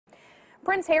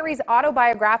Prince Harry's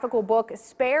autobiographical book,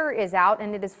 Spare, is out,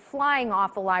 and it is flying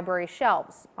off the library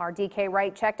shelves. Our DK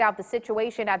Wright checked out the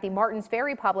situation at the Martins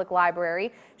Ferry Public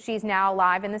Library. She's now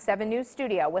live in the 7 News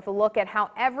studio with a look at how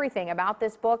everything about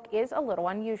this book is a little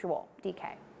unusual.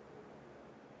 DK.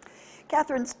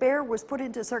 Catherine, Spare was put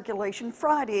into circulation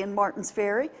Friday in Martins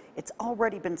Ferry. It's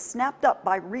already been snapped up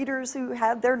by readers who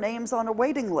had their names on a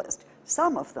waiting list,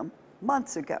 some of them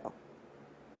months ago.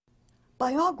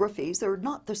 Biographies are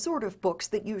not the sort of books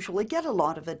that usually get a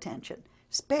lot of attention.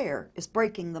 Spare is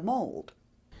breaking the mold.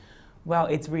 Well,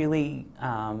 it's really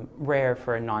rare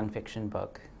for a nonfiction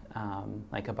book,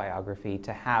 like a biography,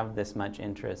 to have this much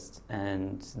interest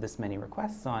and this many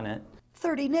requests on it.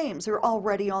 30 names are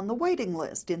already on the waiting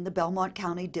list in the Belmont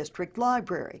County District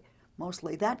Library.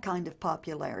 Mostly that kind of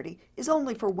popularity is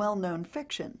only for well-known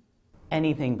fiction.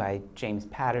 Anything by James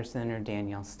Patterson or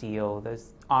Danielle Steele,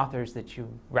 those authors that you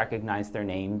recognize their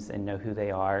names and know who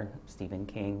they are, Stephen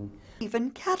King. Even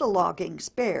cataloging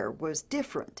Spare was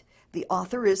different. The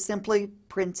author is simply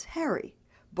Prince Harry.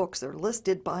 Books are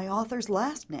listed by author's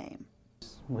last name.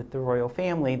 With the royal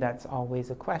family, that's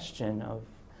always a question of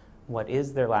what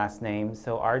is their last name,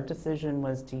 so our decision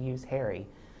was to use Harry.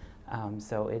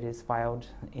 So it is filed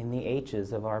in the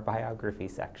H's of our biography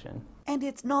section. And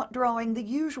it's not drawing the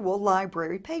usual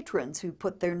library patrons who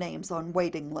put their names on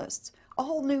waiting lists. A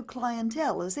whole new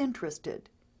clientele is interested.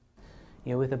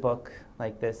 You know, with a book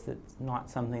like this, it's not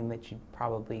something that you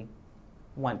probably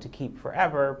want to keep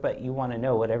forever, but you want to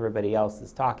know what everybody else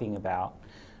is talking about.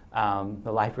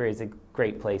 The library is a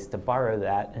great place to borrow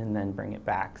that and then bring it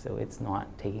back, so it's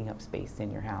not taking up space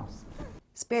in your house.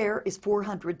 Spare is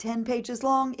 410 pages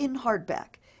long in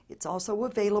hardback. It's also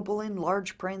available in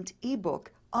large print,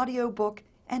 ebook, audiobook,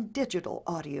 and digital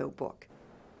audiobook.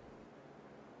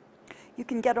 You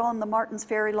can get on the Martins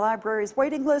Ferry Library's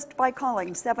waiting list by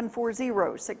calling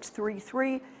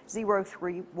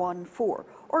 740-633-0314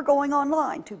 or going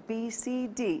online to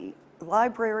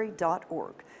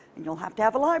bcdlibrary.org. And you'll have to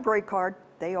have a library card.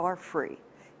 They are free.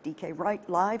 DK Wright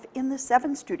live in the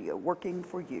 7 studio working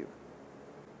for you.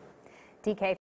 DK.